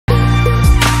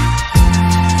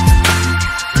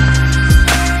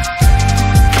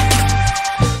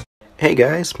Hey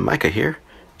guys, Mika here.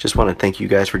 Just want to thank you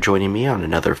guys for joining me on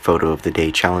another Photo of the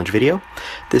Day challenge video.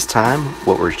 This time,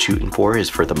 what we're shooting for is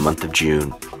for the month of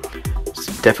June. It's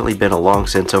definitely been a long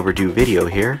since overdue video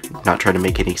here. Not trying to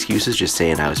make any excuses, just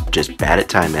saying I was just bad at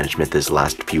time management this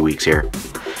last few weeks here.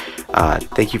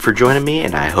 Thank you for joining me,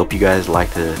 and I hope you guys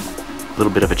liked a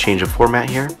little bit of a change of format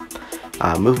here.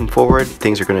 Moving forward,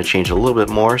 things are going to change a little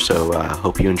bit more, so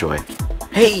hope you enjoy.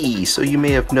 Hey, so you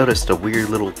may have noticed a weird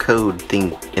little code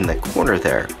thing in the corner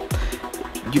there.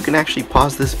 You can actually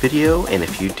pause this video, and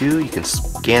if you do, you can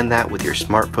scan that with your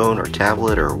smartphone or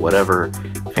tablet or whatever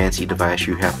fancy device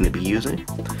you happen to be using,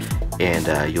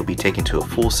 and you'll be taken to a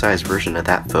full-size version of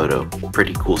that photo.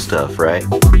 Pretty cool stuff, right?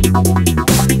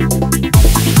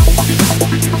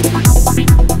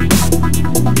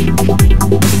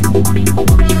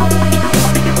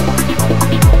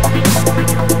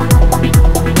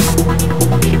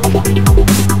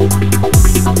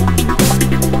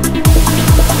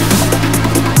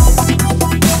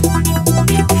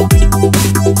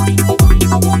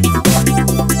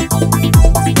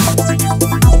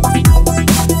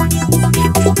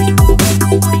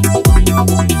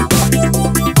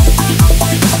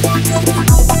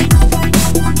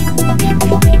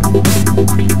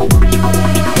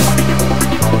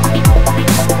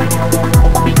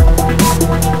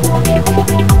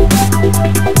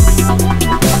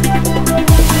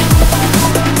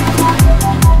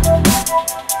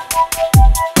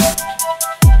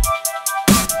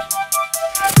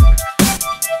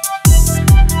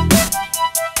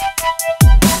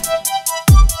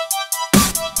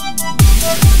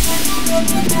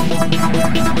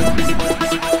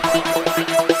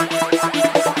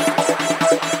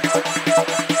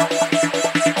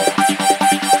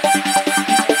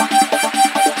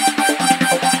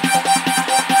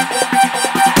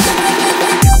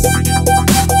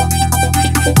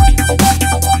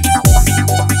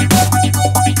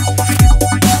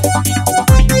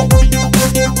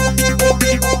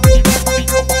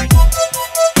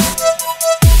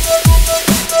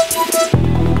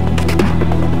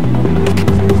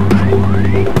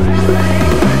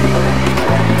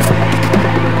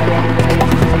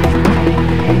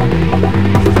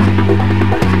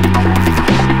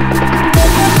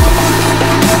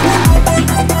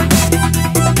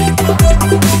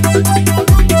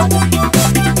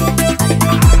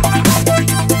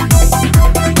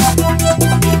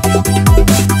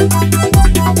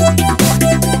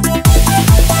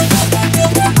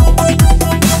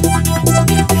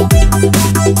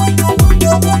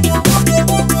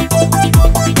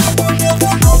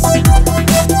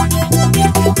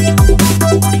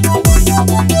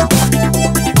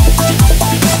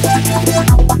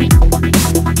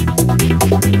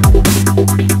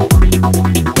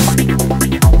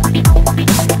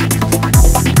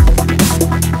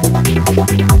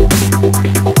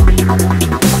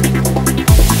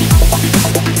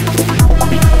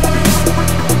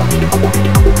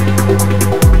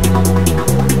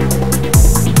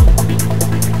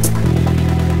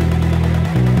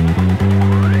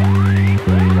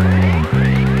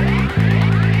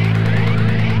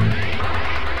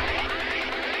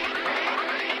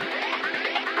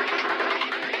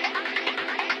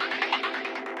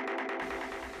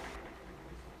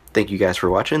 Thank you guys for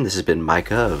watching. This has been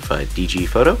Mika of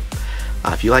DGPhoto.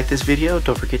 If you like this video,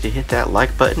 don't forget to hit that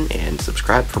like button and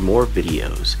subscribe for more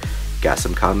videos. Got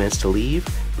some comments to leave?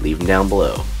 Leave them down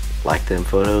below. Like them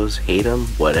photos, hate them,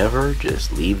 whatever,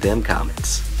 just leave them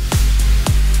comments.